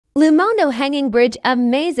Lumondo Hanging Bridge,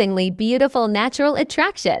 amazingly beautiful natural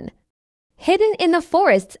attraction. Hidden in the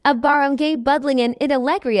forests of Barangay Budlingin in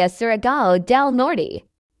Alegria, Surigao del Norte.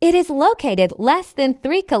 It is located less than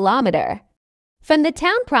 3 kilometers from the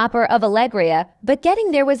town proper of Alegria, but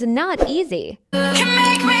getting there was not easy.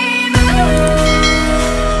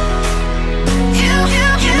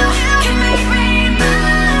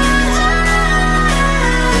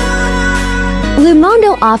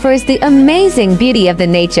 Lumondo offers the amazing beauty of the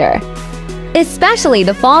nature, especially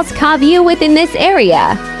the falls view within this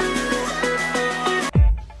area.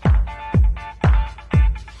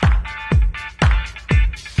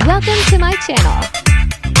 Welcome to my channel.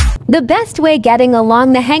 The best way getting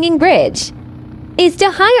along the hanging bridge is to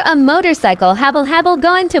hire a motorcycle habal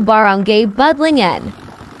going to Barangay Budlingin.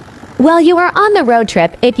 While you are on the road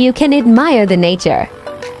trip, if you can admire the nature.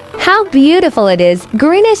 How beautiful it is,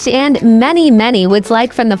 greenish and many woods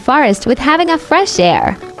like from the forest with having a fresh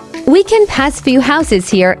air. We can pass few houses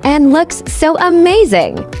here and looks so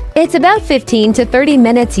amazing. It's about 15 to 30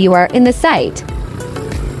 minutes you are in the site.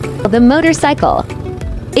 The motorcycle.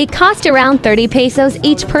 It costs around 30 pesos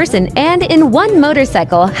each person, and in one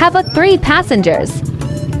motorcycle have 3 passengers.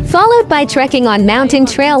 Followed by trekking on mountain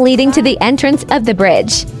trail leading to the entrance of the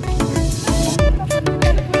bridge.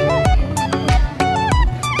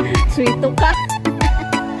 Sweeto ka.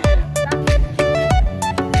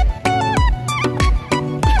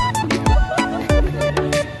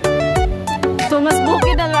 Tungas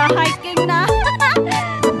bukid na hiking na.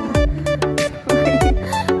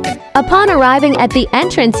 Upon arriving at the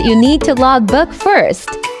entrance, you need to log book first,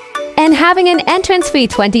 and having an entrance fee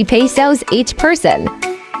 20 pesos each person.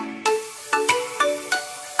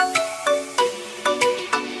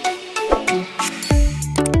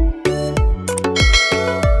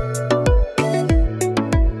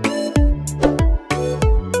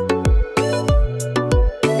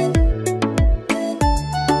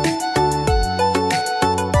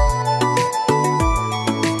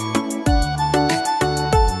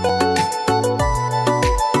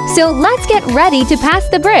 So let's get ready to pass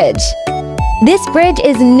the bridge. This bridge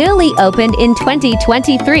is newly opened in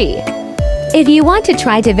 2023. If you want to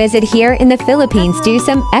try to visit here in the Philippines, do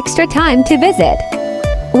some extra time to visit,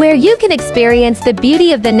 where you can experience the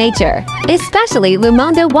beauty of the nature, especially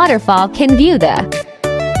Lumondo Waterfall can view the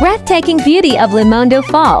breathtaking beauty of Lumondo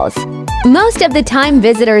Falls. Most of the time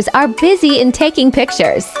visitors are busy in taking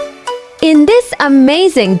pictures in this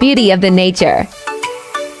amazing beauty of the nature.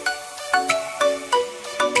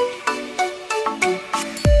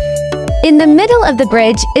 In the middle of the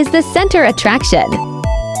bridge is the center attraction,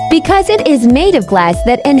 because it is made of glass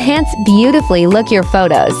that enhance beautifully look your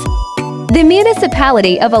photos. The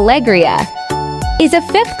municipality of Alegria is a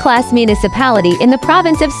 5th-class municipality in the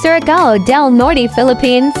province of Surigao del Norte,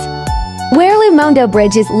 Philippines, where Lumondo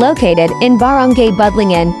Bridge is located in Barangay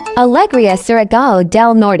Budlingin, Alegria, Surigao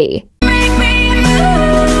del Norte.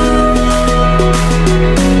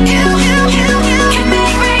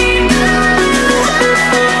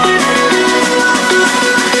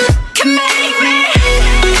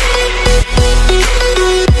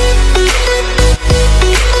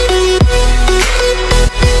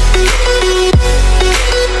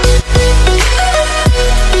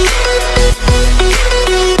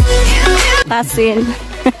 Tasin.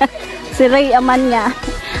 Si Ray aman niya.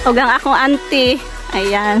 Ug ang akong auntie.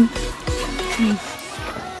 Ayan.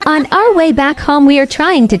 On our way back home, we are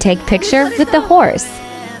trying to take picture with the horse,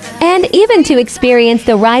 and even to experience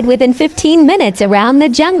the ride within 15 minutes around the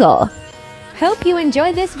jungle. Hope you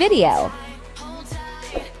enjoy this video.